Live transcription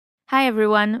Hi,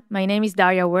 everyone. My name is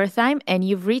Daria Wertheim, and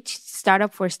you've reached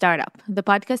Startup for Startup, the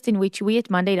podcast in which we at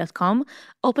Monday.com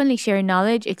openly share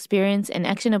knowledge, experience, and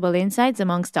actionable insights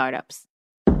among startups.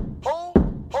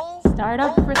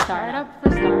 Startup for Startup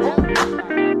for Startup.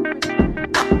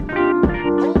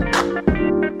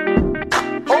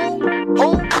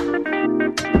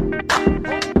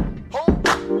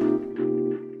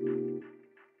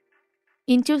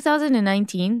 In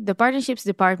 2019, the partnerships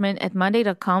department at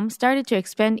Monday.com started to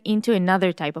expand into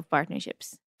another type of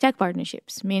partnerships, tech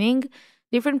partnerships, meaning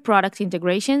different product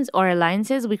integrations or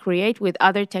alliances we create with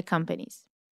other tech companies.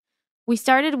 We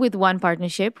started with one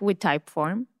partnership with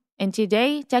Typeform, and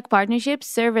today, tech partnerships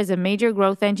serve as a major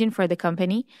growth engine for the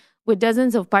company, with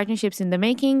dozens of partnerships in the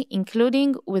making,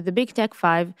 including with the big tech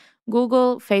five,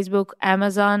 Google, Facebook,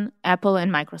 Amazon, Apple,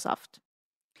 and Microsoft.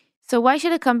 So why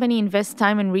should a company invest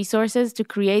time and resources to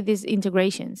create these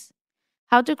integrations?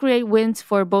 How to create wins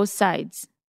for both sides?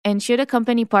 And should a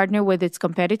company partner with its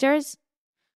competitors?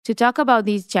 To talk about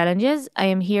these challenges, I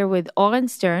am here with Oren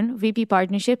Stern, VP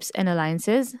Partnerships and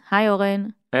Alliances. Hi,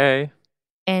 Oren. Hey.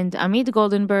 And Amit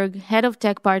Goldenberg, Head of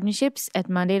Tech Partnerships at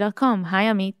Monday.com. Hi,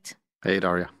 Amit. Hey,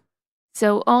 Daria.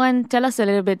 So, Oren, tell us a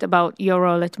little bit about your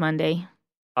role at Monday.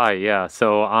 Hi, yeah.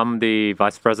 So I'm the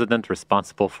Vice President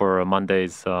responsible for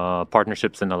Monday's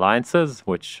Partnerships and Alliances,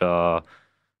 which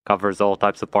covers all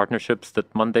types of partnerships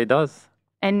that Monday does.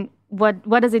 And what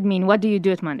does it mean? What do you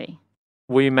do at Monday?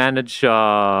 We manage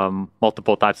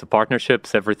multiple types of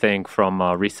partnerships, everything from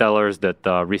resellers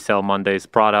that resell Monday's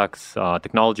products,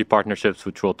 technology partnerships,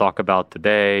 which we'll talk about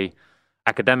today,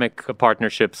 academic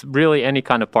partnerships, really any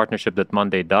kind of partnership that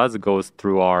Monday does goes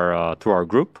through our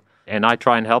group. And I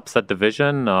try and help set the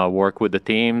vision, work with the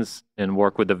teams, and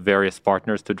work with the various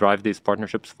partners to drive these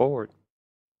partnerships forward.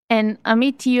 And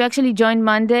Amit, you actually joined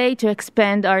Monday to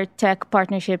expand our tech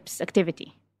partnerships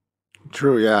activity.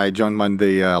 True, yeah. I joined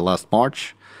Monday last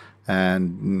March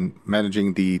and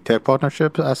managing the tech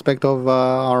partnership aspect of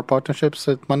our partnerships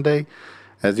at Monday.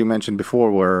 As you mentioned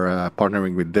before, we're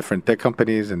partnering with different tech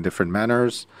companies in different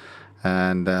manners,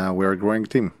 and we're a growing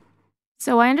team.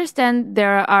 So I understand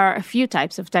there are a few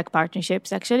types of tech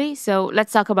partnerships, actually. So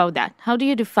let's talk about that. How do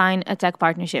you define a tech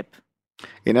partnership?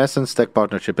 In essence, tech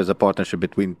partnership is a partnership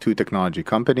between two technology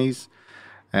companies,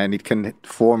 and it can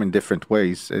form in different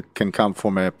ways. It can come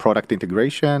from a product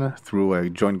integration, through a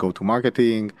joint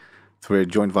go-to-marketing, through a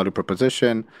joint value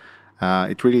proposition.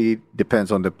 It really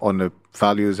depends on the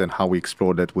values and how we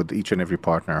explore that with each and every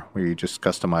partner. We just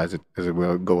customize it as it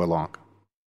will go along.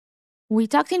 We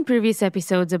talked in previous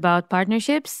episodes about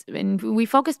partnerships, and we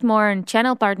focused more on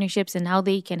channel partnerships and how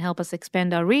they can help us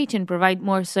expand our reach and provide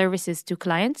more services to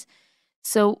clients.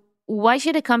 So why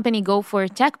should a company go for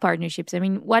tech partnerships? I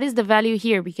mean, what is the value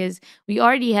here? Because we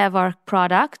already have our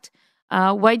product.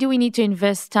 Why do we need to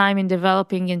invest time in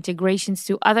developing integrations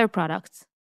to other products?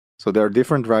 So there are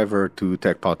different drivers to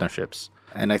tech partnerships.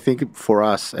 And I think for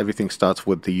us, everything starts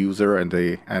with the user and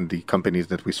the companies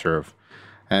that we serve.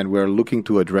 And we're looking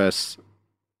to address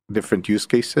different use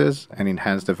cases and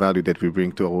enhance the value that we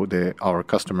bring to our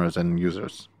customers and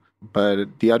users.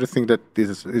 But the other thing that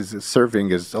is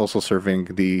serving is also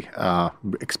serving the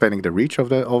expanding the reach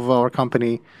of our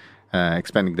company,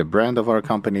 expanding the brand of our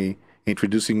company,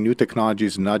 introducing new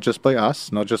technologies, not just by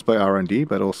us, not just by R&D,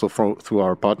 but also through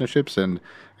our partnerships and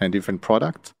different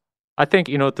products. I think,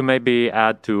 to maybe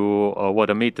add to what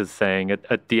Amit is saying,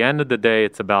 at the end of the day,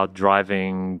 it's about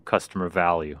driving customer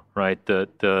value, right?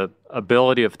 The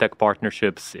ability of tech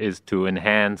partnerships is to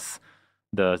enhance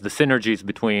the synergies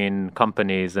between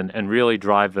companies and really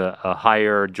drive a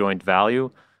higher joint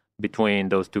value between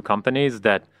those two companies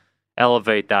that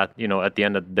elevate that, at the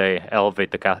end of the day, elevate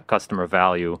the customer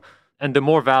value. And the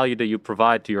more value that you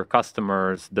provide to your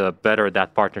customers, the better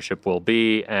that partnership will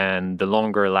be and the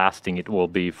longer lasting it will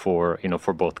be for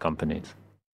both companies.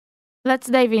 Let's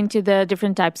dive into the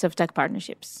different types of tech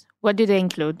partnerships. What do they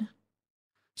include?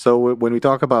 So when we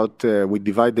talk about, we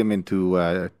divide them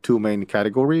into two main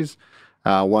categories.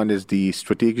 One is the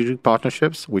strategic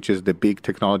partnerships, which is the big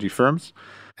technology firms.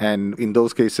 And in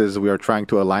those cases, we are trying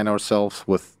to align ourselves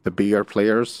with the bigger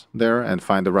players there and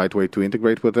find the right way to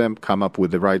integrate with them, come up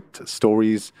with the right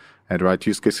stories and the right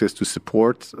use cases to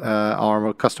support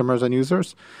our customers and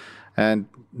users. And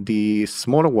the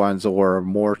smaller ones or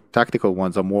more tactical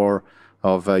ones are more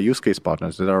of use case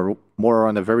partners that are more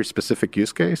on a very specific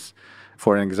use case.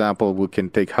 For an example, we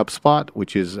can take HubSpot,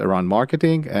 which is around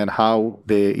marketing, and how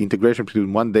the integration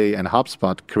between Monday and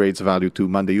HubSpot creates value to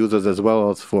Monday users as well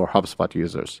as for HubSpot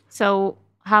users. So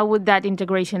how would that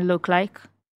integration look like?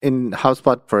 In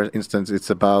HubSpot, for instance, it's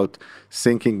about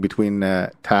syncing between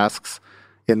tasks.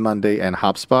 in Monday and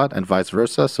HubSpot and vice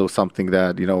versa. So something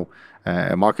that,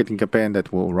 a marketing campaign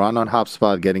that will run on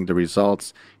HubSpot, getting the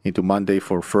results into Monday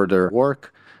for further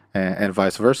work and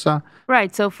vice versa.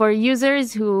 Right. So for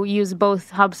users who use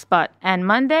both HubSpot and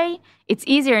Monday, it's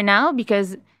easier now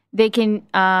because they can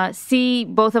see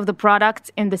both of the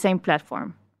products in the same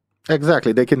platform.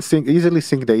 Exactly. They can easily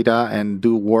sync data and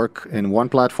do work in one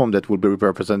platform that will be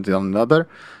represented on another.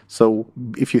 So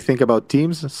if you think about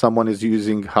teams, someone is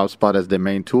using HubSpot as their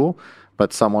main tool,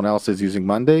 but someone else is using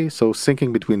Monday. So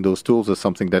syncing between those tools is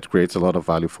something that creates a lot of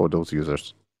value for those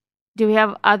users. Do we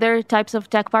have other types of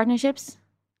tech partnerships?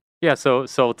 Yeah, so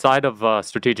outside of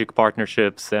strategic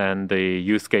partnerships and the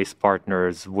use case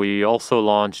partners, we also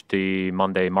launched the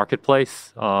Monday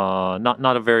Marketplace,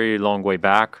 not a very long way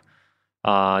back.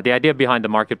 The idea behind the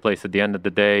marketplace at the end of the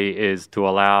day is to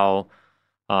allow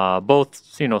both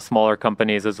smaller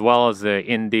companies as well as the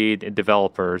indie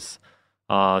developers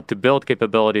to build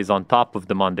capabilities on top of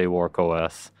the Monday Work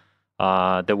OS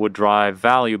that would drive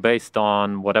value based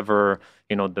on whatever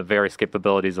the various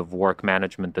capabilities of work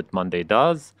management that Monday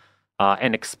does,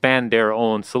 and expand their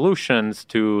own solutions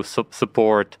to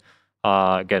support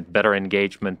get better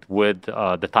engagement with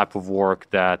the type of work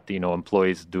that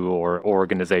employees do or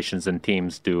organizations and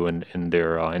teams do in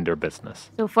their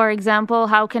business. So, for example,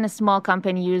 how can a small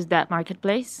company use that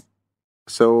marketplace?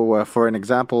 So, for an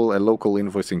example, a local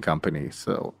invoicing company.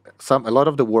 So, a lot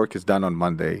of the work is done on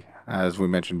Monday, as we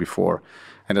mentioned before,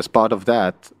 and as part of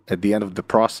that, at the end of the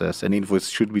process, an invoice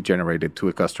should be generated to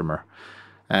a customer.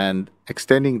 And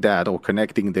extending that or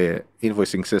connecting the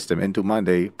invoicing system into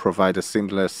Monday provides a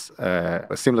seamless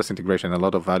integration, a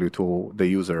lot of value to the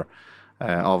user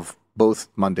of both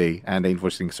Monday and the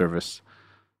invoicing service.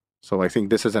 So I think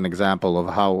this is an example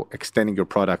of how extending your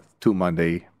product to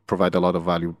Monday provide a lot of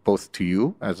value both to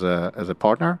you as a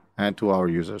partner and to our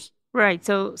users. Right.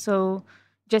 So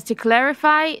just to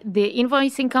clarify, the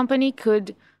invoicing company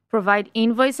could provide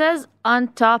invoices on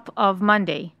top of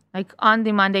Monday, like on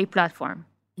the Monday platform.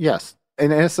 Yes.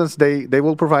 In essence, they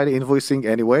will provide invoicing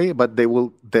anyway, but the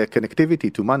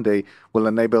connectivity to Monday will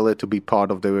enable it to be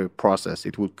part of the process.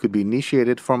 It could be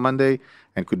initiated from Monday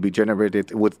and could be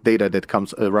generated with data that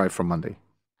arrive from Monday.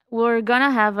 We're going to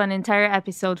have an entire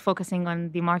episode focusing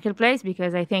on the marketplace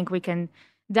because I think we can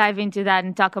dive into that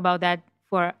and talk about that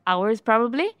for hours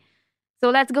probably. So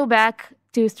let's go back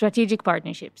to strategic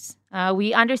partnerships.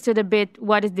 We understood a bit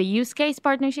what is the use case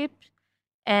partnership,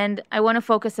 and I want to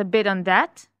focus a bit on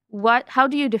that. How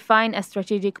do you define a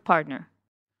strategic partner?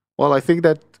 Well, I think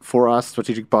that for us,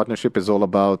 strategic partnership is all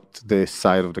about the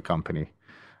size of the company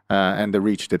and the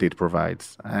reach that it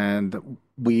provides. And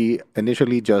we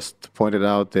initially just pointed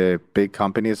out the big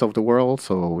companies of the world,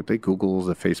 so the Googles,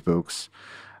 the Facebooks,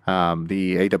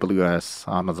 the AWS,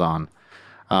 Amazon,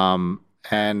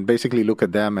 and basically look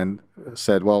at them and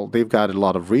said, well, they've got a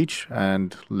lot of reach,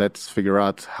 and let's figure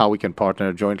out how we can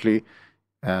partner jointly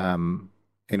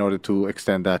in order to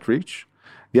extend that reach.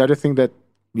 The other thing that,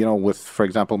 with, for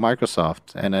example,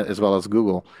 Microsoft and as well as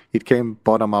Google, it came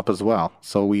bottom up as well.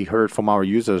 So we heard from our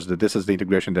users that this is the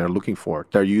integration they're looking for.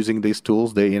 They're using these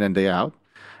tools day in and day out,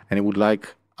 and it would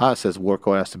like us as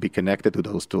WorkOS to be connected to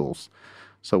those tools.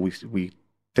 So we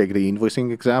take the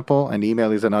invoicing example, and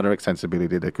email is another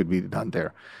extensibility that could be done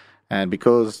there. And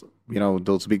because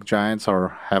those big giants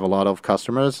have a lot of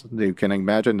customers, you can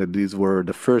imagine that these were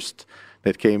the first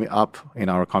that came up in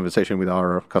our conversation with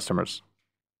our customers.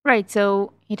 Right.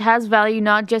 So it has value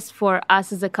not just for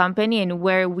us as a company and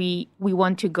where we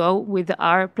want to go with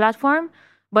our platform,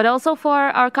 but also for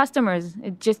our customers.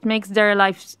 It just makes their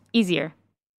lives easier.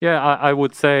 Yeah, I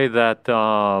would say that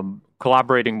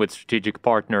collaborating with strategic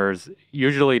partners,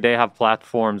 usually they have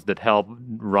platforms that help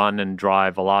run and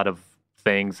drive a lot of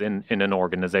things in an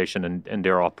organization and in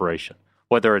their operation,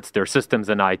 whether it's their systems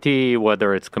and IT,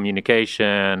 whether it's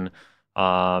communication,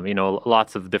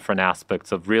 lots of different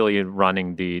aspects of really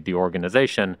running the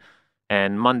organization.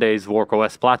 And Monday's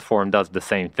WorkOS platform does the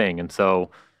same thing. And so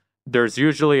there's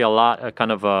usually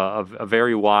a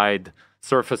very wide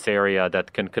surface area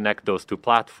that can connect those two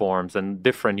platforms and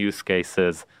different use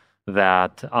cases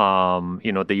that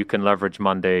that you can leverage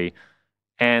Monday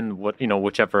and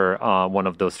whichever one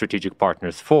of those strategic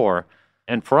partners for.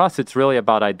 And for us, it's really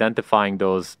about identifying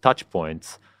those touch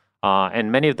points.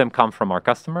 And many of them come from our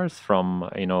customers, from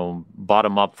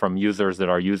bottom up, from users that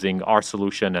are using our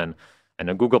solution and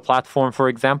a Google platform, for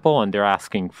example, and they're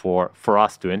asking for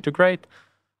us to integrate.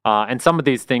 And some of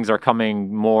these things are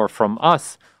coming more from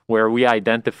us, where we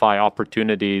identify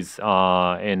opportunities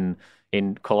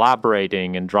in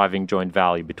collaborating and driving joint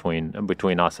value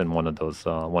between us and one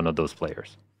of those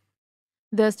players.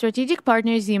 The strategic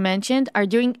partners you mentioned are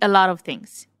doing a lot of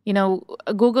things.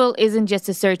 Google isn't just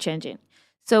a search engine.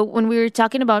 So when we're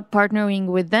talking about partnering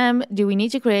with them, do we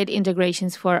need to create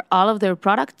integrations for all of their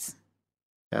products?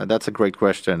 Yeah, that's a great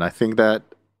question. I think that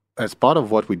as part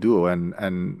of what we do, and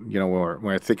when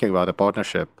we're thinking about a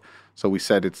partnership, so we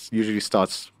said it's usually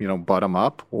starts bottom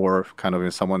up or kind of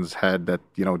in someone's head that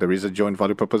there is a joint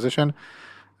value proposition.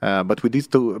 But with these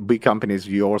two big companies,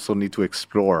 you also need to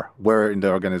explore where in the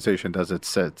organization does it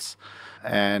sit.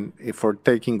 And if we're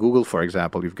taking Google, for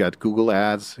example, you've got Google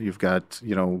Ads, you've got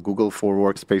Google for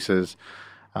Workspaces,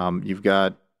 you've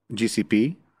got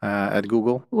GCP at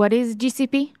Google. What is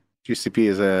GCP? GCP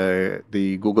is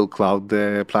the Google Cloud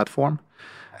platform.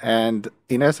 And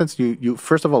in essence, you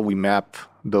first of all, we map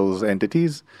those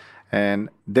entities, and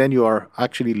then you are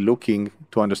actually looking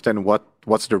to understand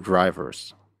what's their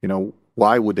drivers.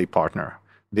 Why would they partner?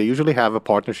 They usually have a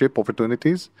partnership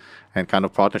opportunities and kind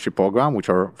of partnership program, which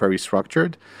are very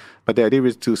structured. But the idea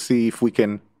is to see if we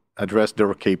can address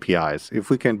their KPIs, if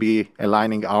we can be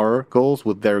aligning our goals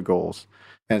with their goals.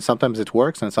 And sometimes it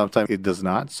works and sometimes it does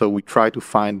not. So we try to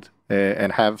find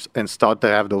and start to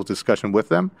have those discussions with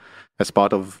them as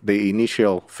part of the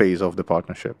initial phase of the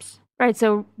partnerships. Right.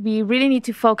 So we really need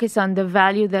to focus on the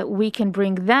value that we can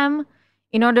bring them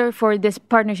in order for this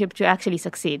partnership to actually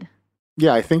succeed.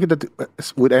 Yeah, I think that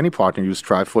with any partner, you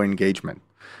strive for engagement.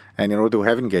 And in order to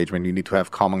have engagement, you need to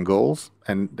have common goals.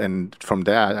 And from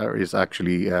that is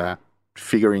actually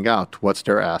figuring out what's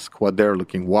their ask, what they're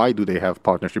looking, why do they have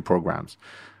partnership programs?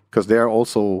 Because they're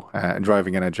also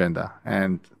driving an agenda.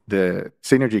 And the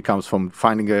synergy comes from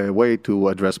finding a way to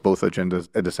address both agendas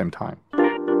at the same time.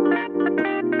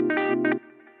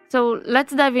 So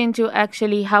let's dive into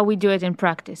actually how we do it in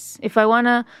practice. If I want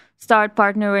to start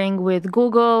partnering with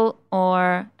Google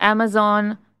or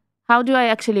Amazon, how do I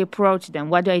actually approach them?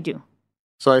 What do I do?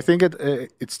 So I think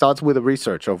it starts with the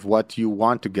research of what you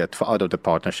want to get out of the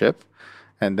partnership,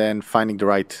 and then finding the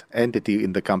right entity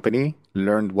in the company,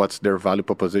 learn what's their value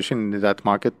proposition in that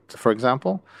market, for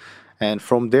example, and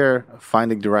from there,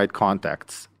 finding the right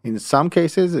contacts. In some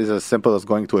cases, it's as simple as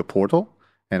going to a portal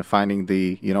and finding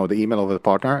the email of the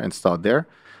partner and start there.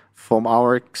 From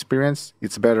our experience,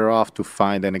 it's better off to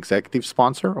find an executive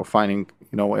sponsor or finding,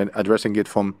 and addressing it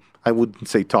from, I wouldn't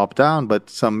say top down, but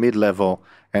some mid-level,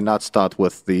 and not start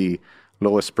with the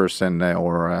lowest person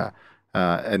or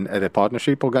at a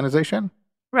partnership organization.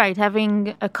 Right,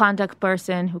 having a contact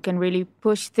person who can really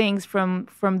push things from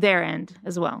their end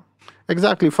as well.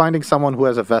 Exactly, finding someone who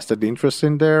has a vested interest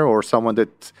in there, or someone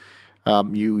that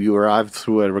you arrived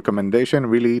through a recommendation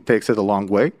really takes it a long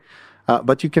way.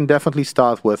 But you can definitely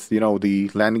start with the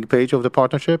landing page of the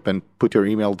partnership and put your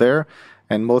email there.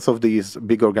 And most of these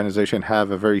big organizations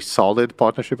have a very solid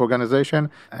partnership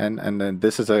organization, and then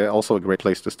this is also a great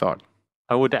place to start.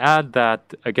 I would add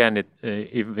that, again,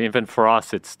 even for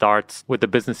us, it starts with the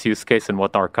business use case and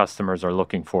what our customers are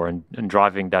looking for and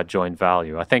driving that joint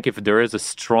value. I think if there is a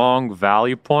strong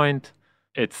value point,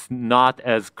 it's not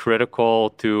as critical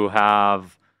to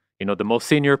have, the most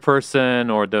senior person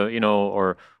or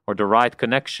the right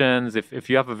connections. If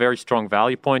you have a very strong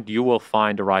value point, you will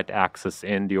find the right access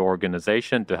in the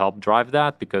organization to help drive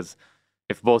that, because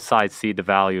if both sides see the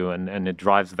value and it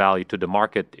drives value to the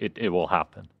market, it will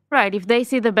happen. Right. If they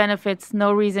see the benefits,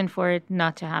 no reason for it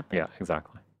not to happen. Yeah,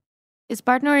 exactly. Is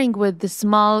partnering with the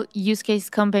small use case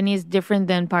companies different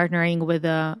than partnering with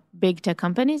big tech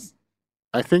companies?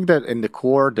 I think that in the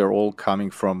core, they're all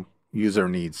coming from user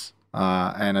needs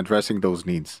and addressing those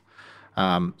needs.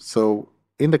 So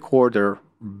in the core, they're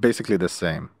basically the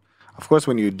same. Of course,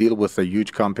 when you deal with a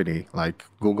huge company like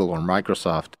Google or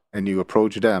Microsoft and you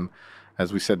approach them,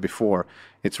 as we said before,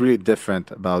 it's really different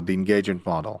about the engagement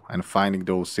model and finding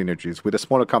those synergies. With a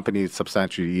smaller company, it's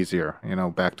substantially easier.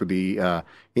 Back to the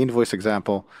invoice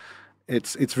example,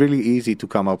 it's really easy to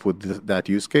come up with that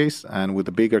use case. And with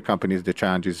the bigger companies, the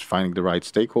challenge is finding the right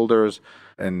stakeholders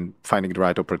and finding the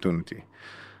right opportunity.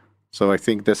 So I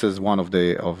think this is one of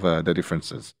the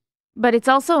differences. But it's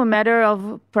also a matter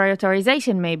of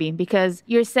prioritization, maybe, because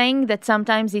you're saying that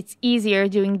sometimes it's easier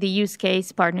doing the use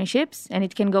case partnerships and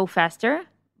it can go faster.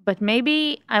 But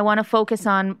maybe I want to focus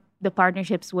on the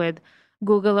partnerships with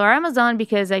Google or Amazon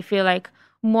because I feel like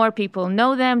more people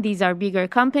know them. These are bigger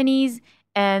companies,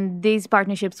 and these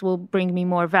partnerships will bring me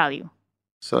more value.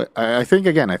 So I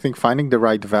think finding the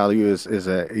right value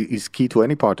is key to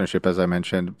any partnership, as I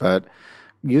mentioned. But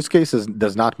use cases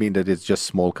does not mean that it's just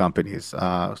small companies.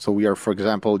 So we are, for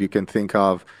example, you can think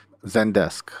of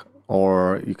Zendesk,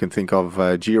 or you can think of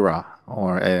Jira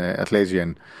or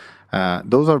Atlassian.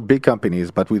 Those are big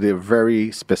companies, but with a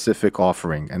very specific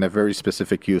offering and a very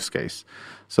specific use case.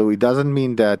 So it doesn't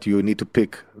mean that you need to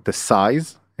pick the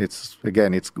size.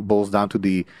 It boils down to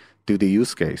the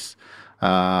use case.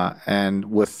 And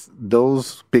with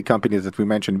those big companies that we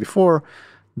mentioned before,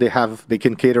 they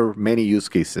can cater many use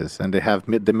cases, and they have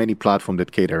the many platforms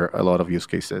that cater a lot of use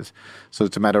cases. So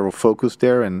it's a matter of focus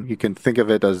there, and you can think of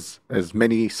it as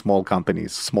many smaller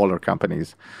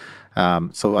companies.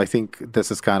 So I think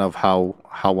this is kind of how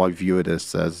I view it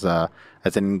as an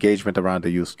engagement around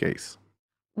the use case.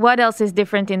 What else is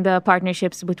different in the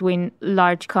partnerships between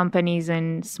large companies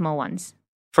and small ones?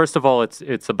 First of all,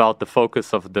 it's about the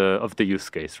focus of the use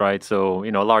case, right? So,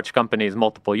 large companies,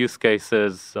 multiple use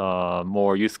cases,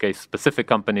 more use case specific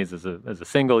companies as a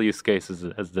single use case,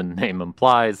 as the name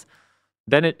implies.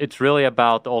 Then it's really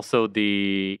about also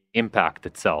the impact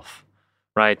itself,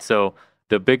 right? So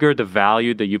the bigger the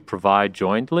value that you provide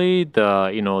jointly,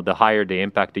 the higher the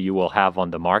impact that you will have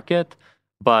on the market.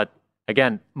 But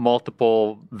again,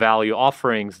 multiple value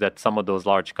offerings that some of those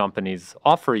large companies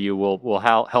offer you will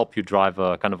help you drive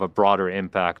a kind of a broader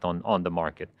impact on the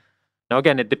market. Now,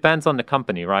 again, it depends on the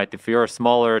company, right? If you're a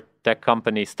smaller tech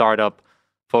company, startup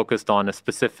focused on a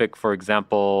specific, for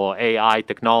example, AI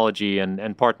technology and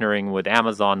partnering with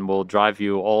Amazon will drive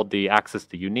you all the access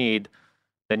that you need,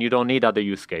 then you don't need other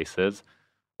use cases.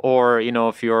 Or,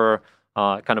 if you're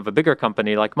kind of a bigger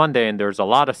company like Monday and there's a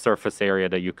lot of surface area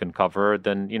that you can cover,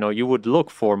 then you would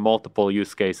look for multiple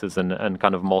use cases and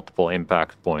kind of multiple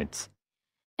impact points.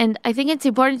 And I think it's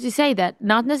important to say that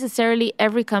not necessarily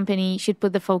every company should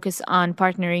put the focus on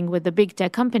partnering with the big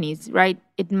tech companies, right?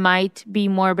 It might be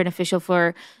more beneficial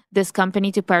for this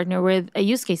company to partner with a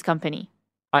use case company.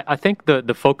 I think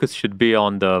the focus should be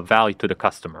on the value to the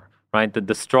customer, right?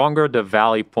 The stronger the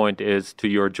value point is to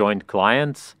your joint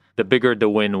clients, the bigger the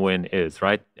win-win is,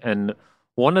 right? And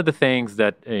one of the things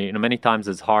that many times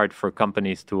is hard for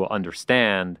companies to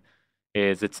understand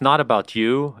is it's not about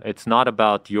you, it's not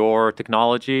about your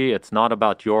technology, it's not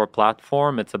about your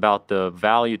platform, it's about the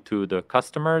value to the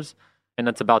customers, and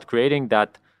it's about creating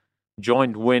that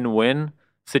joint win-win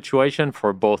situation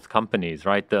for both companies,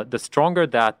 right? The stronger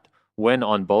that win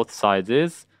on both sides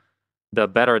is, the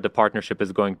better the partnership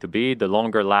is going to be, the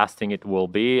longer lasting it will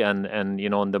be, and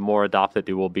the more adopted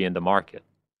it will be in the market.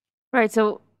 Right.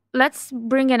 So let's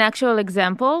bring an actual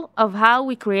example of how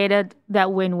we created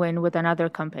that win-win with another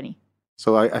company.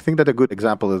 So I think that a good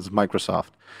example is Microsoft.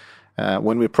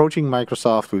 When we're approaching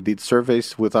Microsoft, we did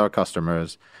surveys with our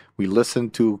customers. We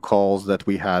listened to calls that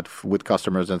we had with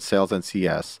customers in sales and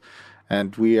CS.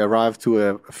 And we arrived to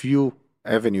a few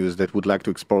avenues that would like to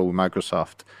explore with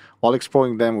Microsoft. While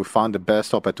exploring them, we found the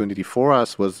best opportunity for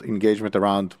us was engagement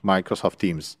around Microsoft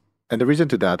Teams. And the reason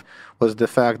to that was the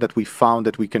fact that we found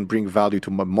that we can bring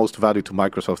most value to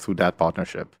Microsoft through that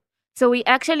partnership. So we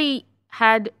actually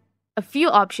had a few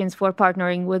options for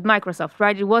partnering with Microsoft,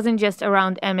 right? It wasn't just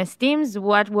around MS Teams.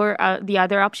 What were the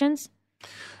other options?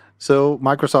 So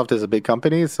Microsoft is a big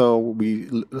company, so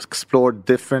we explored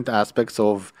different aspects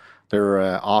of their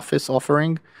Office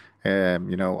offering,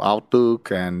 Outlook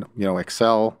and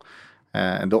Excel,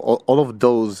 and all of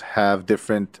those have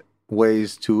different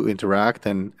ways to interact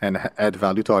and add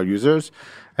value to our users,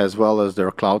 as well as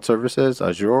their cloud services,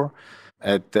 Azure.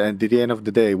 At the end of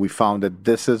the day, we found that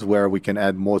this is where we can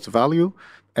add most value.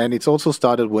 And it's also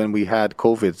started when we had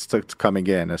COVID coming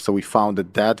in. And so we found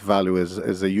that value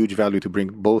is a huge value to bring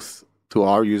both to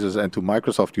our users and to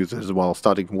Microsoft users while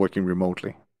starting working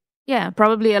remotely. Yeah,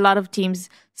 probably a lot of teams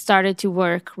started to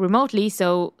work remotely.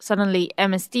 So suddenly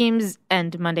MS Teams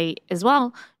and Monday as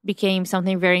well became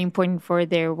something very important for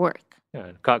their work.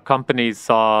 Yeah, companies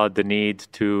saw the need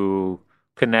to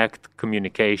connect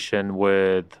communication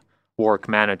with work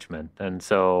management. And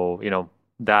so,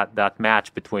 that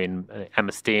match between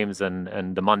MS Teams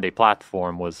and the Monday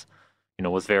platform was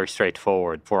very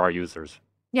straightforward for our users.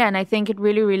 Yeah, and I think it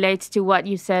really relates to what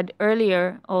you said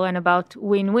earlier, Owen, about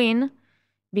win-win,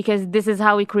 because this is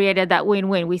how we created that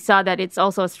win-win. We saw that it's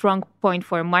also a strong point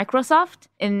for Microsoft,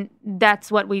 and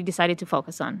that's what we decided to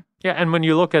focus on. Yeah, and when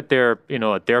you look at their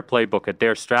playbook, at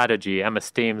their strategy,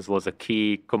 MS Teams was a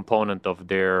key component of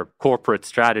their corporate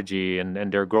strategy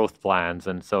and their growth plans.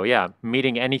 And so, yeah,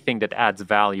 meeting anything that adds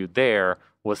value there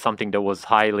was something that was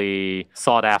highly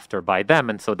sought after by them.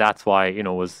 And so that's why,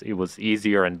 it was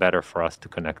easier and better for us to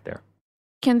connect there.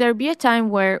 Can there be a time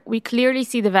where we clearly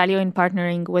see the value in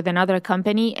partnering with another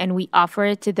company and we offer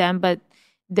it to them, but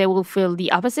they will feel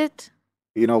the opposite?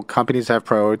 Companies have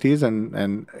priorities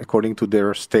and according to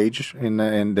their stage in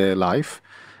their life.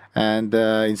 And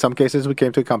in some cases, we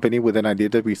came to a company with an idea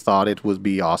that we thought it would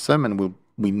be awesome and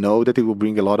we know that it will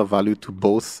bring a lot of value to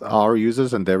both our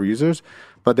users and their users,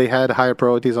 but they had higher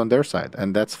priorities on their side,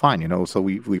 and that's fine, So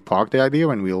we parked the idea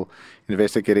and we'll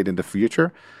investigate it in the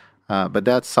future. But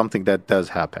that's something that does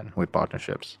happen with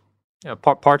partnerships. Yeah,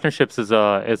 partnerships is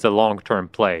a long-term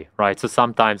play, right? So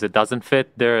sometimes it doesn't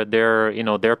fit their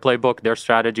playbook, their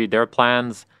strategy, their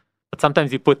plans. But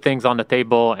sometimes you put things on the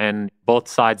table and both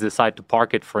sides decide to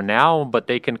park it for now, but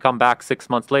they can come back 6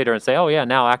 months later and say, "Oh yeah,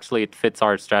 now actually it fits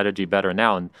our strategy better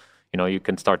now," and you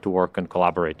can start to work and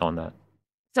collaborate on that.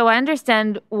 So I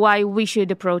understand why we should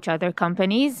approach other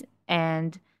companies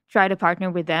and try to partner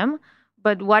with them.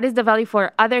 But what is the value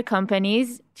for other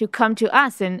companies to come to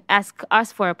us and ask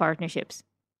us for partnerships?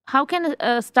 How can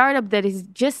a startup that is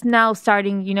just now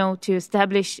starting, to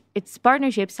establish its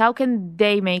partnerships, how can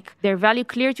they make their value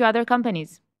clear to other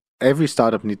companies? Every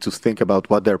startup needs to think about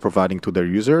what they're providing to their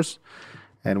users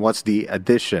and what's the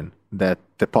addition that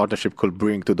the partnership could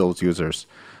bring to those users.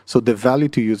 So the value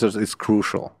to users is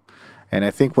crucial. And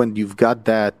I think when you've got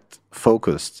that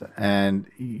focused and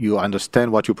you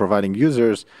understand what you're providing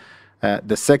users,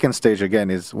 the second stage, again,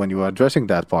 is when you are addressing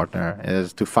that partner,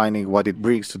 is to finding what it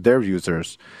brings to their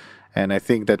users. And I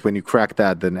think that when you crack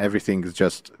that, then everything is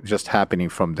just happening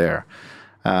from there.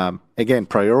 Again,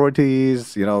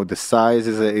 priorities, the size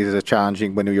is a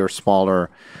challenging when you're smaller.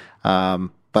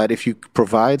 But if you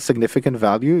provide significant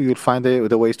value, you'll find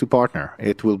the ways to partner.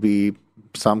 It will be,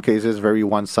 some cases, very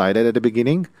one-sided at the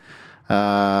beginning.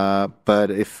 But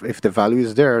if the value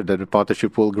is there, then the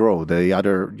partnership will grow.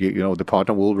 The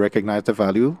partner will recognize the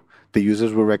value, the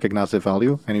users will recognize the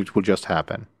value, and it will just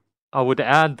happen. I would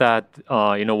add that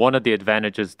one of the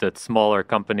advantages that smaller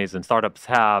companies and startups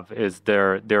have is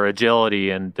their agility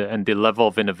and the level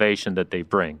of innovation that they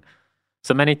bring.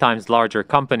 So many times larger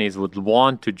companies would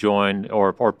want to join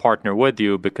or partner with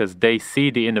you because they see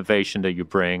the innovation that you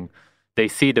bring, they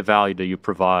see the value that you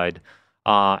provide.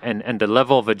 And the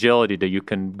level of agility that you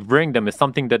can bring them is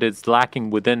something that is lacking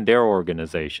within their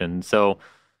organization. So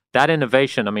that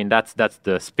innovation, that's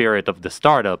the spirit of the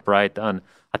startup, right? And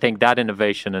I think that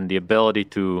innovation and the ability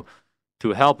to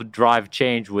help drive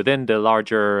change within the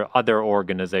larger other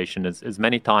organization is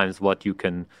many times what you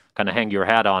can kind of hang your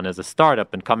hat on as a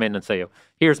startup and come in and say,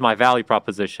 here's my value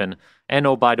proposition. And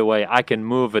oh, by the way, I can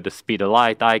move at the speed of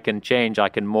light. I can change. I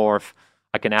can morph.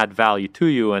 I can add value to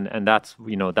you, and that's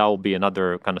that will be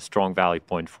another kind of strong value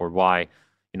point for why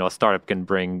a startup can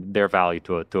bring their value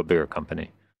to a bigger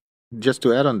company. Just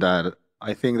to add on that,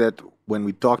 I think that when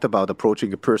we talked about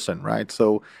approaching a person, right?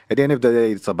 So at the end of the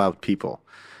day, it's about people,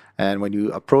 and when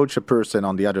you approach a person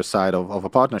on the other side of a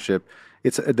partnership,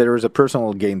 there is a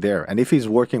personal gain there. And if he's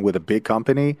working with a big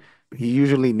company, he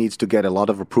usually needs to get a lot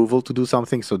of approval to do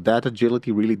something. So that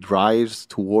agility really drives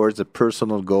towards a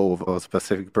personal goal of a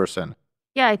specific person.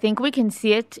 Yeah, I think we can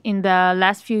see it in the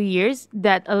last few years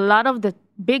that a lot of the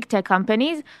big tech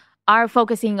companies are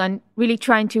focusing on really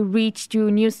trying to reach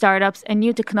to new startups and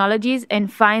new technologies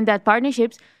and find that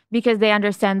partnerships because they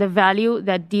understand the value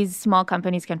that these small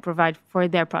companies can provide for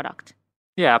their product.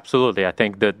 Yeah, absolutely. I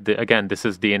think that, again, this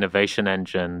is the innovation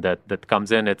engine that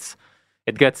comes in.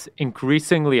 It gets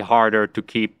increasingly harder to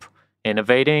keep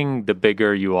innovating the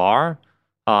bigger you are.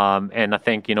 And I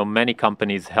think, many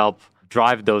companies help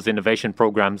drive those innovation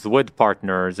programs with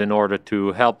partners in order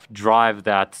to help drive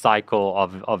that cycle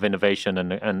of innovation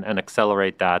and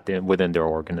accelerate that within their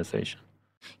organization.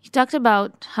 You talked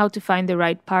about how to find the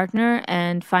right partner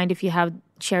and find if you have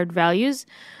shared values.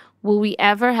 Will we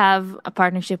ever have a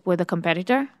partnership with a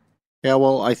competitor? Yeah,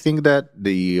 well, I think that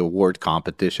the word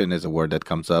competition is a word that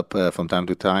comes up from time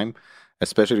to time,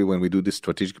 especially when we do this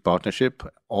strategic partnership.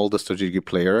 All the strategic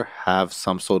players have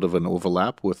some sort of an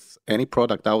overlap with any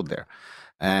product out there.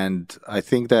 And I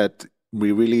think that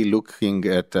we're really looking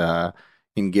at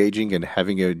engaging and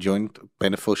having a joint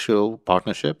beneficial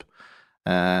partnership.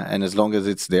 And as long as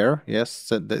it's there,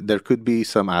 yes, there could be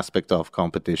some aspect of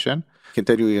competition. I can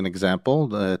tell you an example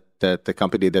that the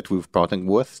company that we've partnered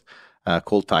with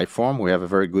called Typeform. We have a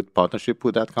very good partnership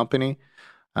with that company.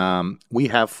 We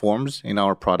have forms in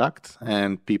our product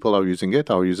and people are using it.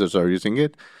 Our users are using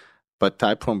it. But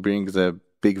Typeform brings a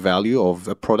big value of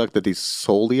a product that is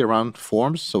solely around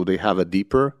forms. So they have a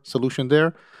deeper solution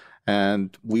there.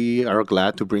 And we are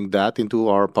glad to bring that into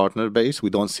our partner base. We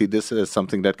don't see this as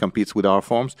something that competes with our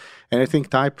forms. And I think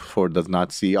Typeform does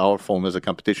not see our form as a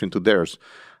competition to theirs.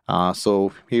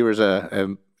 So here is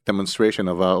a demonstration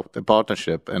of the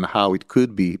partnership and how it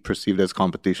could be perceived as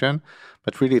competition,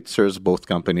 but really it serves both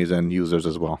companies and users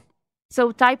as well.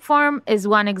 So Typeform is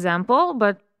one example,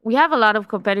 but we have a lot of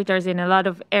competitors in a lot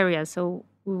of areas. So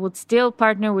we would still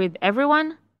partner with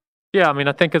everyone? Yeah, I mean,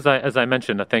 I think as I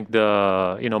mentioned, I think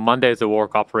Monday as a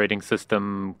work operating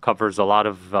system covers a lot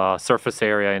of surface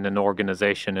area in an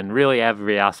organization and really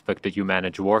every aspect that you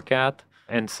manage work at.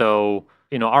 And so,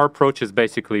 our approach is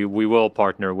basically we will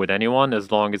partner with anyone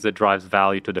as long as it drives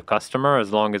value to the customer,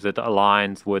 as long as it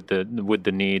aligns with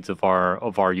the needs of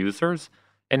our users.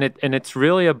 And it's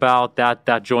really about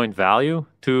that joint value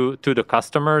to the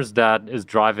customers that is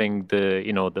driving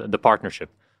the partnership.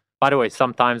 By the way,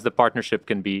 sometimes the partnership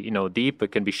can be, deep,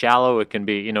 it can be shallow, it can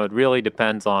be, it really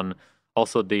depends on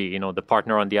also the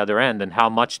partner on the other end and how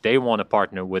much they want to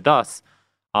partner with us.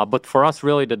 But for us,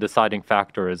 really, the deciding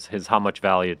factor is how much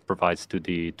value it provides to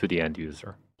the end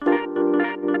user.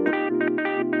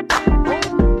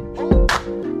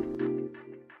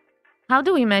 How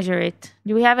do we measure it?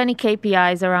 Do we have any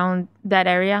KPIs around that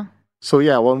area? So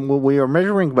yeah, when we are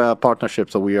measuring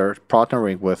partnerships, or we are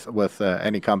partnering with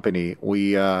any company,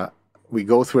 we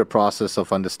go through a process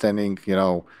of understanding,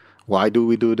 why do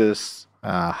we do this,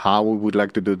 how we would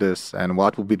like to do this, and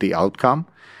what will be the outcome.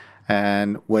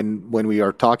 And when we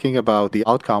are talking about the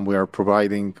outcome, we are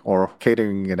providing or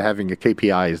catering and having a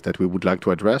KPIs that we would like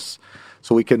to address,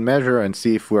 so we can measure and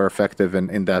see if we're effective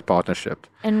in that partnership.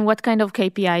 And what kind of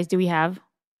KPIs do we have?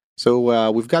 So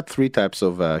we've got three types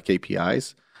of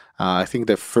KPIs. I think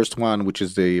the first one, which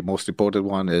is the most important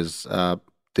one, is the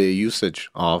usage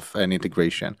of an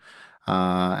integration.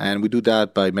 And we do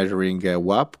that by measuring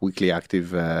WAP, weekly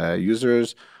active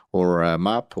users, or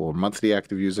MAP, or monthly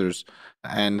active users.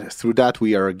 And through that,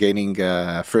 we are gaining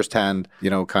firsthand,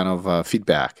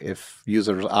 feedback. If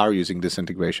users are using this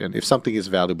integration, if something is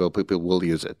valuable, people will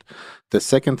use it. The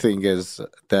second thing is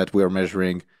that we are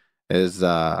measuring is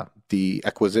the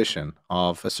acquisition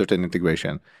of a certain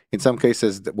integration. In some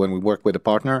cases, when we work with a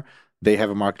partner, they have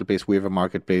a marketplace, we have a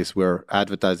marketplace, we're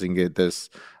advertising it, this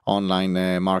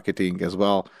online marketing as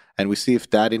well. And we see if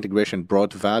that integration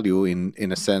brought value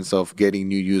in a sense of getting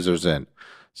new users in.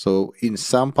 So in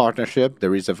some partnership,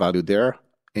 there is a value there.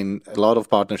 In a lot of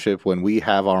partnership, when we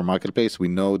have our marketplace, we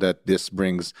know that this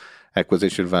brings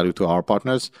acquisition value to our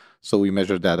partners. So we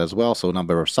measure that as well. So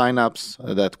number of signups,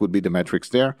 that would be the metrics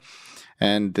there.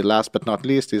 And the last but not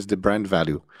least is the brand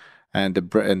value and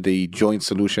the joint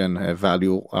solution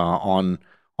value on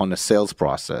a sales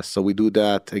process. So we do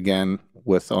that again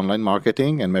with online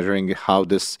marketing and measuring how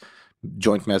this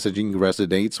joint messaging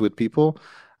resonates with people.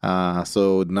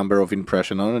 So number of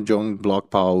impression on a joint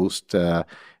blog post, a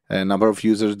number of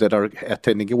users that are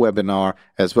attending a webinar,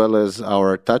 as well as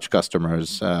our touch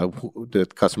customers, the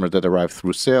customers that arrive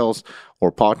through sales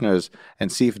or partners,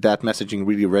 and see if that messaging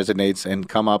really resonates and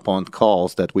come up on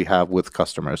calls that we have with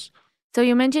customers. So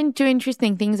you mentioned two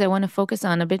interesting things I want to focus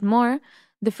on a bit more.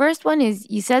 The first one is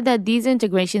you said that these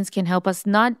integrations can help us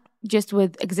not just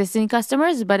with existing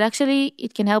customers, but actually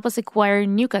it can help us acquire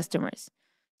new customers.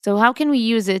 So how can we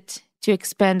use it to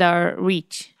expand our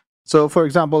reach? So, for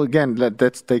example, again,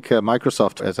 let's take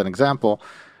Microsoft as an example.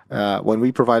 When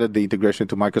we provided the integration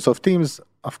to Microsoft Teams,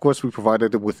 of course, we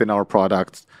provided it within our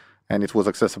products, and it was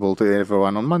accessible to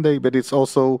everyone on Monday, but it's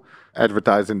also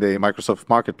advertised in the Microsoft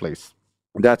Marketplace.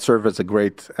 That serves as a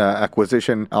great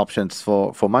acquisition options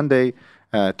for Monday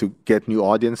to get new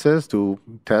audiences to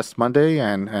test Monday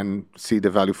and see the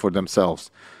value for themselves.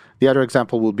 The other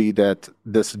example will be that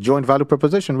this joint value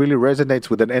proposition really resonates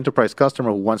with an enterprise customer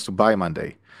who wants to buy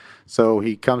Monday. So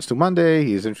he comes to Monday,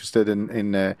 he's interested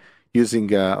in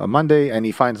using a Monday, and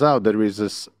he finds out there is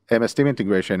this MS Team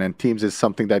integration, and Teams is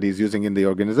something that he's using in the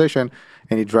organization,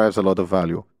 and it drives a lot of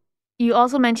value. You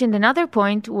also mentioned another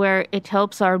point where it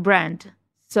helps our brand.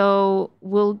 So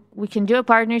we can do a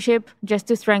partnership just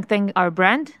to strengthen our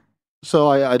brand? So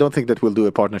I don't think that we'll do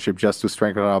a partnership just to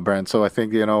strengthen our brand. So I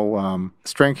think,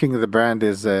 strengthening the brand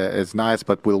is nice,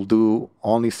 but we'll do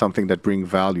only something that brings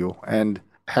value. And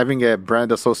having a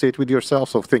brand associate with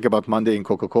yourself, so think about Monday and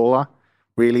Coca-Cola,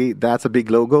 really, that's a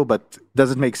big logo, but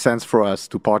does it make sense for us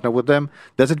to partner with them?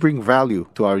 Does it bring value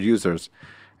to our users?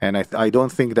 And I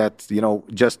don't think that,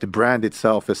 just the brand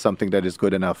itself is something that is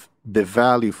good enough. The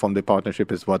value from the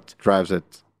partnership is what drives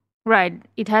it. Right.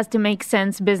 It has to make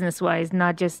sense business-wise,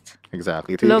 not just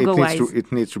exactly. Logo-wise.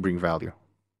 It needs to bring value.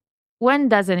 When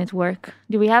doesn't it work?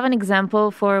 Do we have an example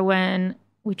for when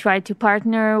we tried to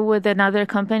partner with another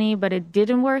company, but it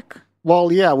didn't work?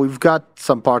 Well, yeah, we've got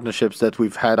some partnerships that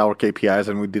we've had our KPIs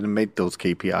and we didn't make those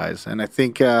KPIs. And I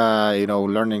think,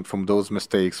 learning from those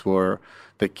mistakes were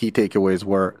the key takeaways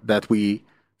were that we,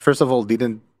 first of all,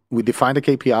 we defined the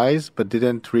KPIs, but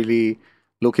didn't really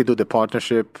look into the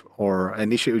partnership or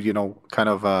initially,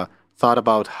 thought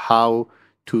about how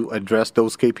to address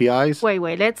those KPIs.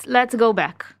 Wait, let's go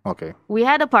back. Okay. We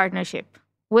had a partnership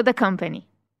with a company.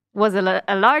 Was it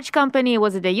a large company?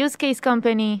 Was it a use case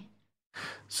company?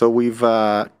 So we've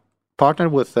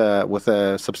partnered with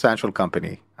a substantial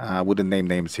company. I wouldn't name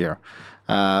names here,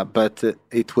 but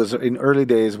it was in early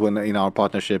days when in our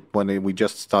partnership when we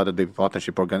just started the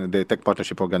tech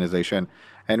partnership organization,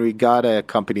 and we got a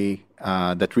company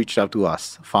that reached out to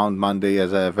us, found Monday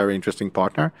as a very interesting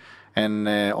partner, and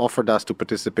offered us to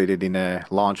participate in a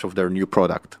launch of their new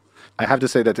product. I have to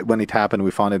say that when it happened,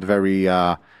 we found it very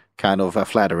kind of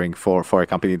flattering for a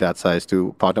company that size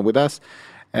to partner with us.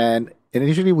 And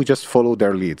initially, we just follow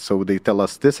their lead. So they tell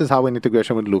us, this is how an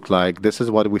integration would look like. This is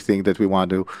what we think that we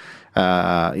want to,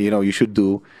 you should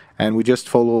do. And we just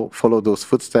follow those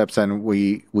footsteps. And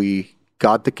we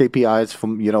got the KPIs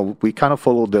from, we kind of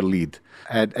followed their lead.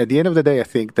 At the end of the day, I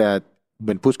think that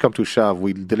when push comes to shove,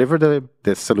 we delivered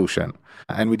the solution,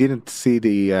 and we didn't see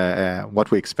the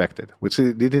what we expected. We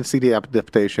didn't see the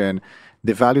adaptation.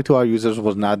 The value to our users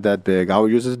was not that big. Our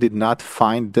users did not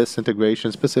find this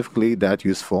integration specifically that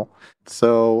useful.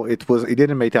 So it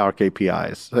didn't meet our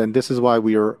KPIs, and this is why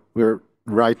we're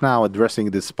right now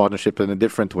addressing this partnership in a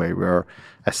different way. We're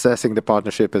assessing the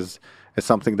partnership as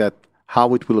something that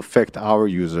how it will affect our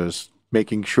users,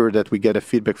 making sure that we get a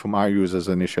feedback from our users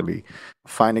initially,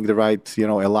 finding the right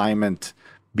alignment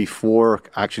before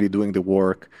actually doing the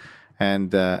work,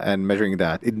 and measuring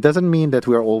that. It doesn't mean that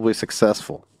we are always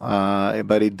successful,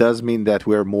 but it does mean that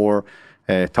we're more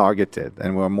targeted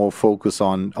and we're more focused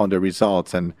on the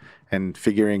results and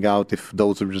figuring out if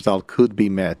those results could be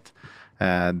met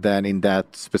than in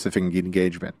that specific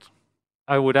engagement.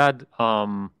 I would add,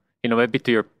 maybe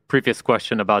to your previous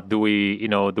question about do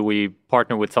we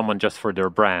partner with someone just for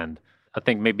their brand? I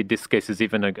think maybe this case is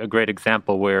even a great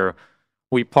example where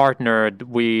we partnered,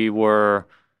 we were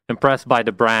impressed by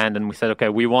the brand, and we said, okay,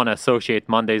 we want to associate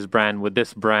Monday's brand with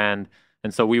this brand,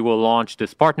 and so we will launch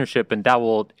this partnership, and that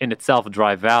will in itself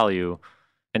drive value.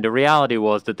 And the reality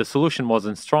was that the solution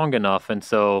wasn't strong enough, and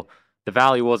so the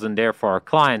value wasn't there for our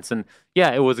clients. And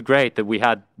yeah, it was great that we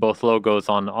had both logos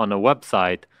on a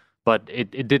website, but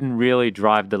it didn't really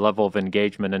drive the level of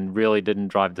engagement and really didn't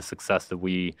drive the success that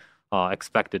we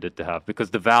expected it to have,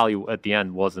 because the value at the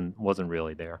end wasn't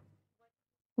really there.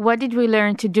 What did we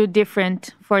learn to do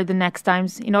different for the next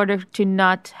times in order to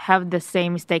not have the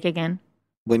same mistake again?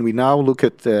 When we now look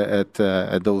at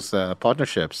those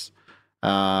partnerships,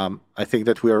 I think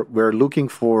that we're looking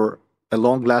for a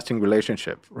long-lasting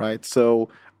relationship, right? So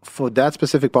for that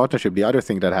specific partnership, the other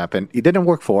thing that happened, it didn't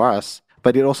work for us,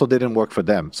 but it also didn't work for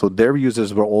them. So their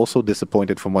users were also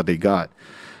disappointed from what they got.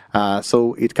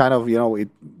 So it kind of, you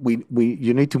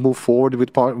need to move forward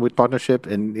with partnership,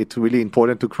 and it's really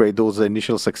important to create those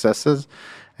initial successes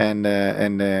and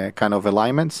kind of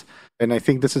alignments. And I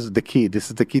think this is the key. This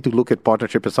is the key to look at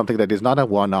partnership as something that is not a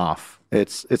one-off.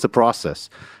 It's a process,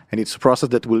 and it's a process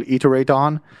that we'll iterate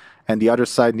on, and the other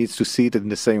side needs to see it in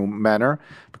the same manner.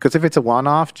 Because if it's a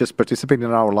one-off, just participate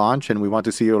in our launch, and we want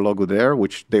to see your logo there,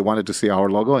 which they wanted to see our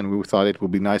logo, and we thought it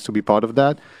would be nice to be part of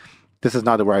that. This is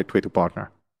not the right way to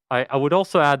partner. I would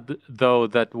also add, though,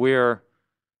 that we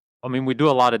do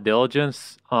a lot of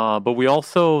diligence, but we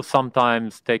also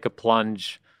sometimes take a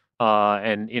plunge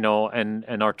and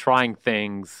are trying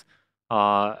things.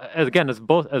 Again,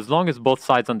 as long as both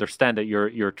sides understand that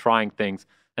you're trying things,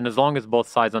 and as long as both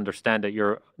sides understand that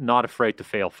you're not afraid to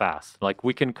fail fast. Like,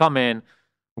 we can come in,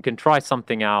 we can try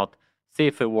something out, see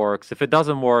if it works. If it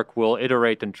doesn't work, we'll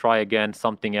iterate and try again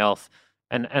something else.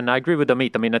 And I agree with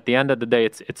Amit. I mean, at the end of the day,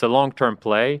 it's a long-term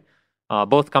play.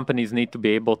 Both companies need to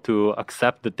be able to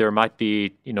accept that there might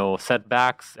be,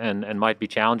 setbacks and might be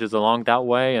challenges along that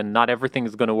way, and not everything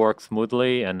is going to work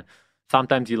smoothly. And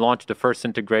sometimes you launch the first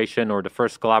integration or the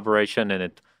first collaboration, and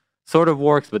it sort of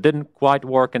works, but didn't quite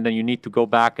work, and then you need to go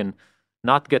back and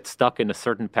not get stuck in a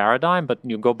certain paradigm, but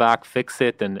you go back, fix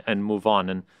it, and move on.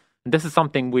 And this is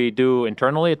something we do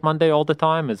internally at Monday all the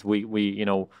time. Is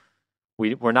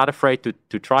we're not afraid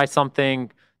to try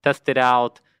something, test it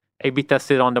out, A/B test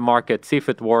it on the market, see if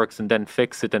it works, and then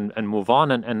fix it and move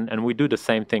on. And we do the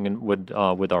same thing with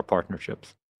our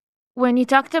partnerships. When you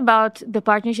talked about the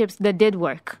partnerships that did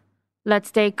work, let's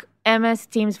take MS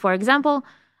Teams, for example.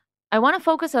 I want to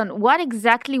focus on what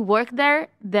exactly worked there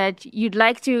that you'd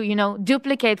like to,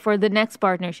 duplicate for the next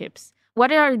partnerships.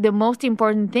 What are the most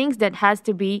important things that has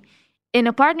to be in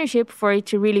a partnership for it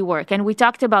to really work? And we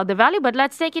talked about the value, but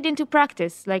let's take it into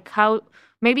practice. Like how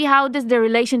does the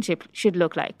relationship should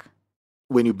look like?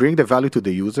 When you bring the value to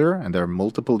the user, and there are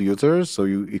multiple users, so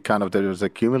there's a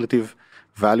cumulative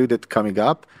value that's coming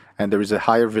up, and there is a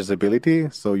higher visibility.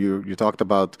 So you talked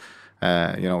about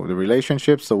the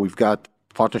relationship. So we've got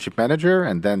partnership manager,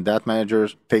 and then that manager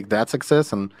take that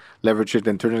success and leverage it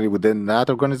internally within that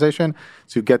organization.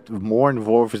 So you get more and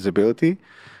more visibility.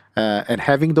 And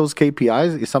having those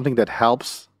KPIs is something that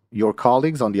helps your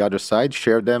colleagues on the other side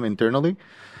share them internally.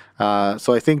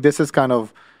 So I think this is kind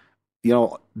of,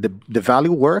 the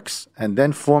value works, and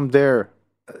then from there,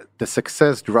 the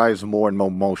success drives more and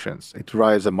more motions. It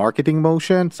drives a marketing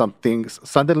motion. Something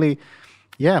suddenly,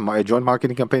 my joint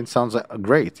marketing campaign sounds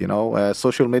great.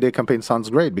 Social media campaign sounds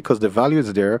great because the value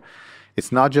is there.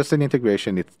 It's not just an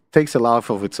integration. It takes a life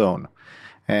of its own.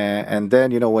 And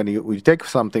then, when you take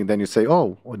something, then you say,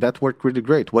 oh, that worked really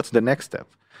great. What's the next step?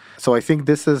 So I think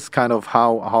this is kind of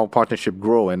how partnership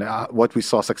grow, and what we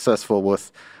saw successful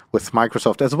with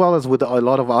Microsoft, as well as with a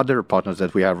lot of other partners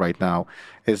that we have right now,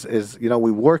 is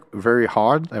we work very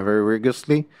hard and very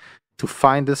rigorously to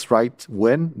find this right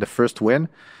win, the first win.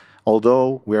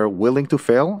 Although we're willing to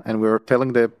fail, and we're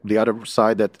telling the other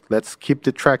side that let's keep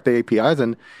track the APIs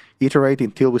and iterate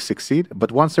until we succeed.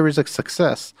 But once there is a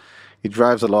success, it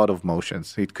drives a lot of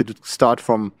motions. It could start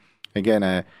from, again,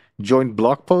 a joint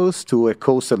blog post to a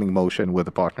co-selling motion with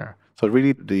a partner. So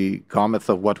really the gamut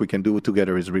of what we can do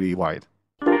together is really wide.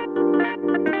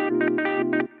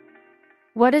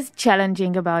 What is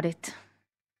challenging about it?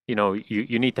 You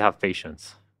need to have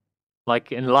patience.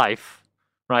 Like in life,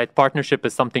 right? Partnership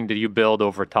is something that you build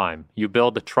over time. You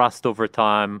build the trust over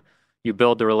time. You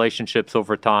build the relationships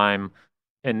over time.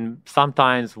 And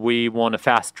sometimes we want to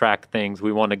fast track things.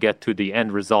 We want to get to the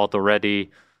end result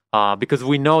already because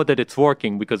we know that it's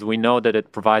working, because we know that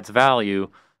it provides value,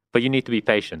 but you need to be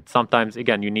patient. Sometimes,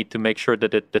 again, you need to make sure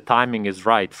that the timing is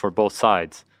right for both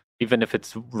sides. Even if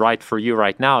it's right for you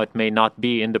right now, it may not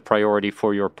be in the priority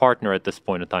for your partner at this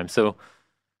point in time. So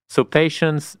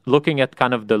patience, looking at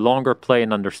kind of the longer play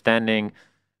and understanding,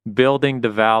 building the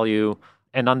value,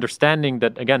 and understanding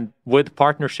that, again, with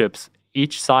partnerships,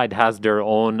 each side has their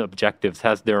own objectives,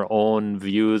 has their own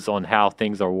views on how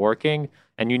things are working,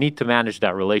 and you need to manage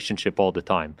that relationship all the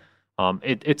time.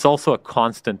 It's also a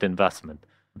constant investment.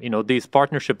 These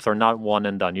partnerships are not one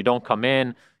and done. You don't come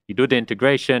in, you do the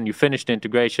integration, you finish the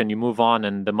integration, you move on,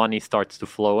 and the money starts to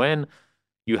flow in.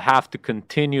 You have to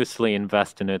continuously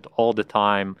invest in it all the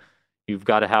time. You've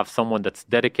got to have someone that's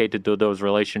dedicated to those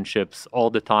relationships all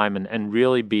the time, and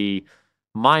really be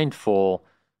mindful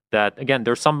that, again,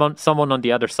 there's someone on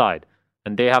the other side,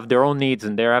 and they have their own needs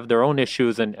and they have their own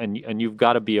issues, and you've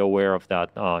got to be aware of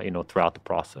that, throughout the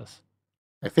process.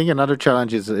 I think another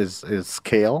challenge is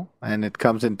scale, and it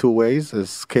comes in two ways. Is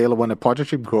scale when a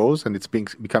partnership grows and it's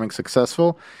becoming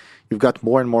successful, you've got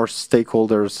more and more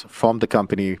stakeholders from the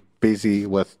company busy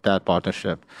with that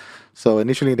partnership. So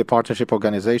initially in the partnership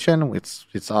organization,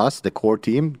 it's us, the core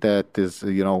team, that is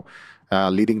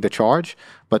leading the charge.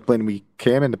 But when we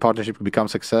came and the partnership become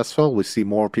successful, we see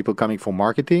more people coming from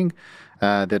marketing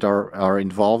that are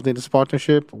involved in this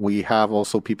partnership. We have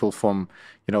also people from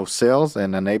sales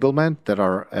and enablement that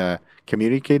are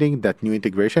communicating that new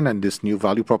integration and this new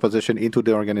value proposition into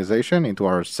the organization, into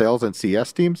our sales and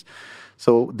CS teams.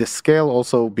 So the scale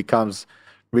also becomes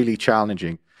really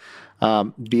challenging.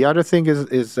 The other thing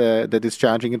is that is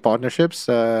challenging in partnerships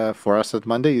for us at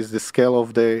Monday is the scale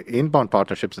of the inbound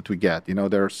partnerships that we get.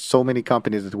 There are so many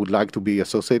companies that would like to be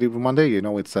associated with Monday.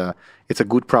 It's a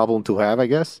good problem to have, I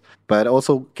guess. But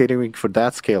also catering for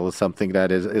that scale is something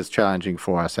that is challenging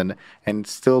for us, and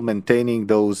still maintaining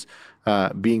those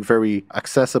being very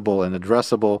accessible and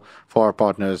addressable for our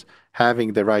partners,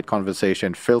 having the right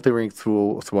conversation, filtering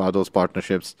throughout those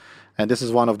partnerships. And this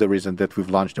is one of the reasons that we've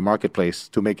launched the marketplace,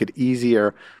 to make it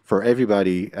easier for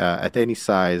everybody at any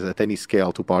size, at any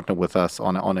scale, to partner with us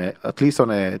at least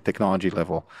on a technology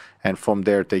level, and from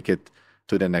there take it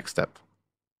to the next step.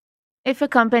 If a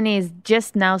company is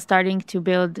just now starting to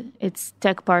build its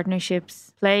tech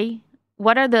partnerships play,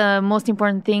 what are the most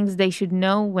important things they should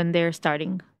know when they're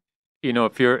starting?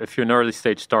 If you're an early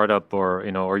stage startup, or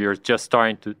you're just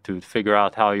starting to figure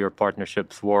out how your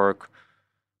partnerships work,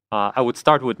 I would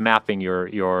start with mapping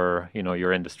your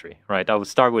industry, right? I would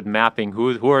start with mapping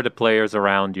who are the players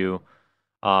around you,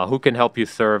 who can help you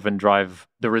serve and drive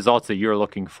the results that you're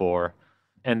looking for,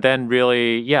 and then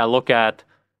really, look at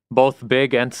both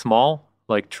big and small.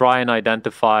 Like, try and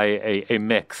identify a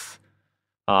mix.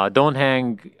 Don't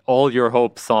hang all your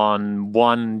hopes on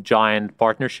one giant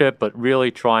partnership, but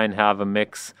really try and have a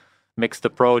mixed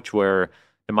approach where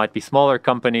there might be smaller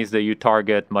companies that you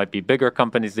target, might be bigger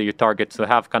companies that you target. So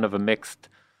have kind of a mixed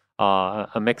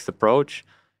approach,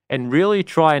 and really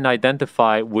try and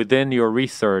identify within your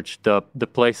research the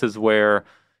places where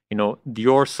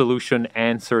your solution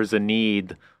answers a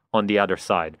need on the other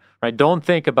side, right? Don't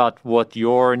think about what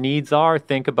your needs are.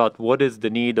 Think about what is the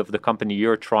need of the company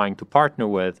you're trying to partner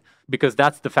with, because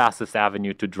that's the fastest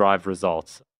avenue to drive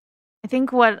results. I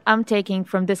think what I'm taking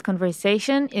from this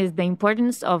conversation is the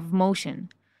importance of motion.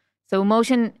 So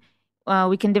motion,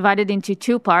 we can divide it into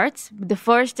two parts. The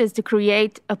first is to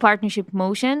create a partnership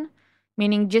motion,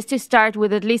 meaning just to start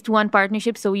with at least one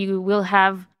partnership, so you will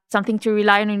have something to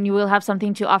rely on and you will have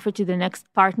something to offer to the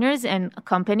next partners and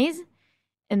companies.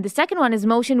 And the second one is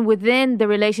motion within the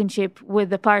relationship with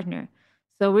the partner.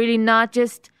 So really not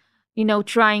just,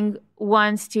 trying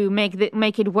once to make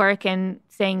it work and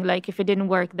saying like, if it didn't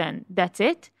work, then that's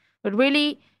it. But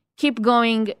really keep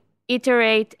going,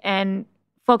 iterate, and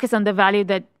focus on the value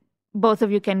that both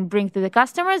of you can bring to the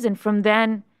customers. And from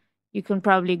then you can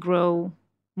probably grow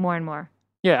more and more.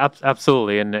 Yeah,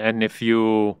 absolutely. And if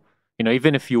you,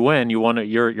 even if you win,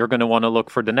 you're going to want to look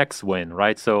for the next win,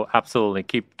 right? So absolutely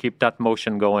keep that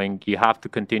motion going. You have to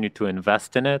continue to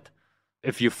invest in it.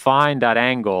 If you find that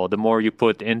angle, the more you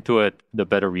put into it, the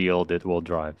better yield it will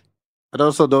drive. But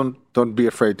also don't be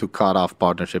afraid to cut off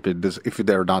partnership if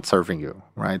they're not serving you,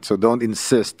 right? So don't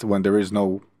insist when there is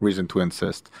no reason to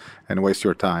insist and waste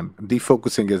your time.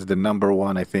 Defocusing is the number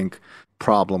one, I think,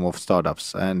 problem of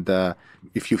startups. And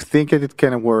if you think it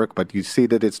can work, but you see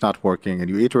that it's not working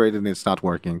and you iterate and it's not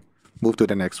working, move to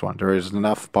the next one. There is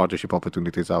enough partnership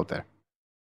opportunities out there.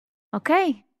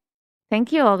 Okay.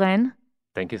 Thank you, Oren.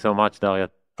 Thank you so much, Daria.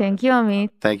 Thank you, Amit.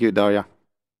 Thank you, Daria.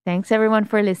 Thanks, everyone,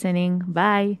 for listening.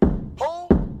 Bye.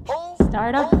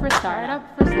 Startup for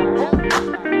startup for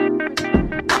startup.